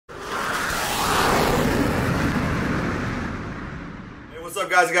What's up,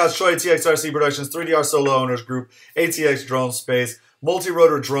 guys and gals? Troy, TXRC Productions, 3DR Solo Owners Group, ATX Drone Space,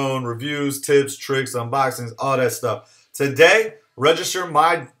 multi-rotor drone reviews, tips, tricks, unboxings, all that stuff. Today, register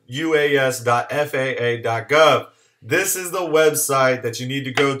myuas.faa.gov. This is the website that you need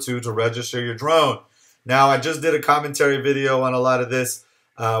to go to register your drone. Now, I just did a commentary video on a lot of this.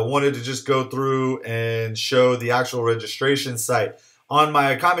 Wanted to just go through and show the actual registration site. On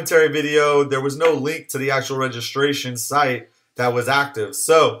my commentary video, there was no link to the actual registration site that was active.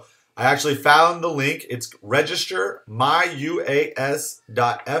 So I actually found the link. It's register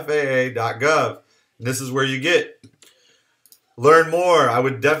myuas.faa.gov. And this is where you get. Learn more. I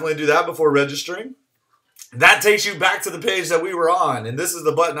would definitely do that before registering. That takes you back to the page that we were on. And this is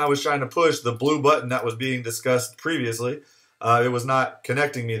the button I was trying to push, the blue button that was being discussed previously. It was not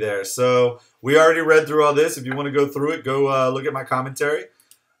connecting me there. So we already read through all this. If you want to go through it, go look at my commentary.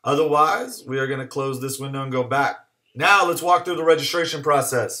 Otherwise, we are going to close this window and go back. Now, let's walk through the registration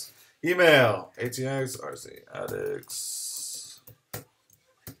process. Email, ATX, RC Addicts.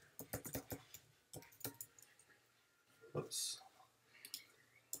 Oops.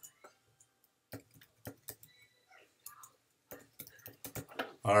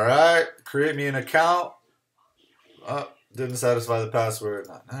 All right, create me an account. Oh, didn't satisfy the password.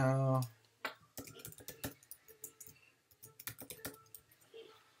 Not now.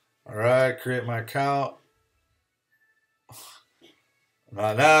 All right, create my account.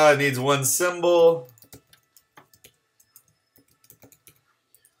 Not now, it needs one symbol.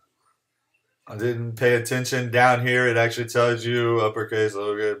 I didn't pay attention. Down here, it actually tells you uppercase,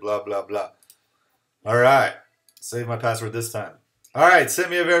 lowercase, blah, blah, blah. All right, save my password this time. All right, send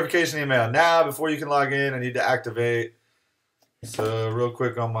me a verification email. Now, before you can log in, I need to activate. So real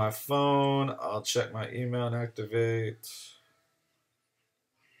quick on my phone, I'll check my email and activate.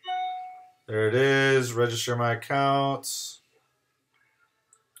 There it is, register my account.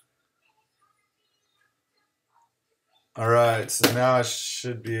 All right, so now I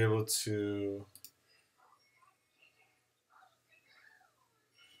should be able to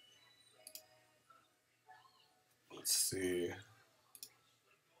let's see.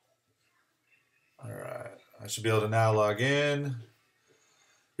 All right, I should be able to now log in.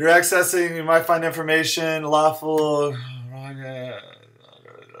 You're accessing, you might find information, lawful,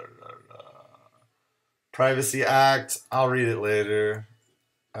 Privacy Act. I'll read it later.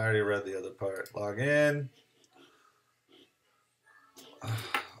 I already read the other part. Log in.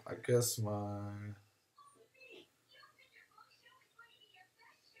 I guess my...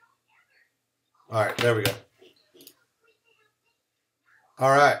 All right, there we go.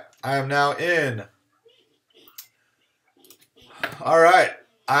 All right, I am now in. All right,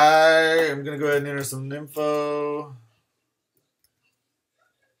 I am going to go ahead and enter some info.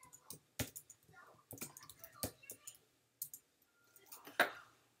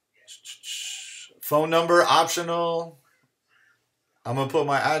 Phone number, optional. I'm going to put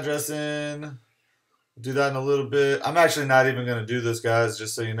my address in. Do that in a little bit. I'm actually not even going to do this, guys,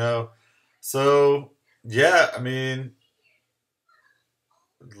 just so you know. So, yeah, I mean,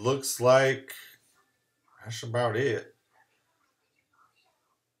 it looks like that's about it.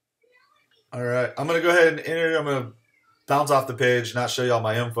 All right, I'm going to go ahead and enter. I'm going to bounce off the page, not show y'all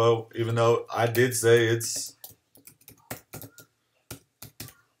my info, even though I did say it's...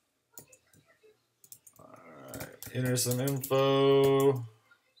 Enter some info,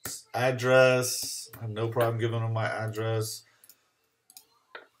 address. I have no problem giving them my address.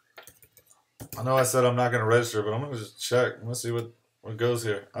 I know I said I'm not going to register, but I'm going to just check. Let's see what goes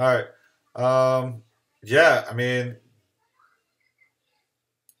here. All right. Yeah, I mean,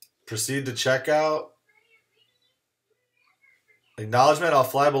 proceed to checkout. Acknowledgement, I'll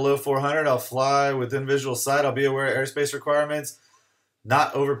fly below 400. I'll fly within visual sight. I'll be aware of airspace requirements.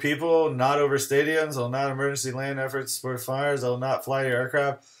 Not over people, not over stadiums. I'll not emergency land efforts for fires. I'll not fly your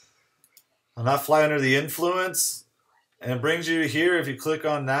aircraft. I'll not fly under the influence. And it brings you here if you click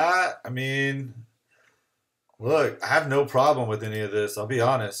on that. I mean, look, I have no problem with any of this. I'll be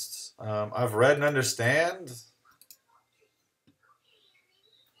honest. I've read and understand.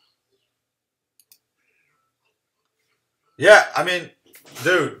 Yeah, I mean,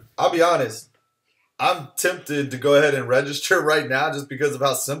 dude, I'll be honest. I'm tempted to go ahead and register right now just because of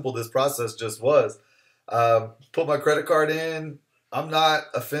how simple this process just was. Put my credit card in. I'm not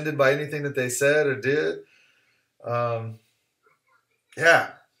offended by anything that they said or did.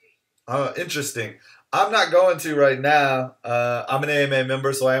 Yeah, interesting. I'm not going to right now. I'm an AMA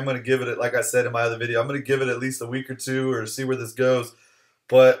member, so I am going to give it, like I said in my other video, I'm going to give it at least a week or two or see where this goes.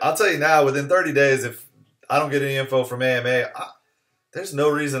 But I'll tell you now, within 30 days, if I don't get any info from AMA, there's no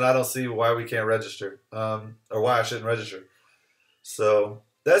reason I don't see why we can't register or why I shouldn't register. So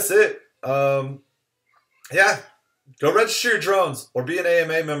that's it. Yeah, go register your drones or be an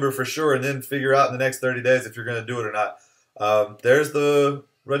AMA member for sure, and then figure out in the next 30 days if you're going to do it or not. There's the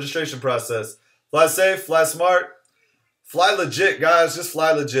registration process. Fly safe, fly smart, fly legit, guys. Just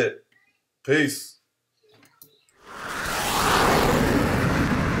fly legit. Peace.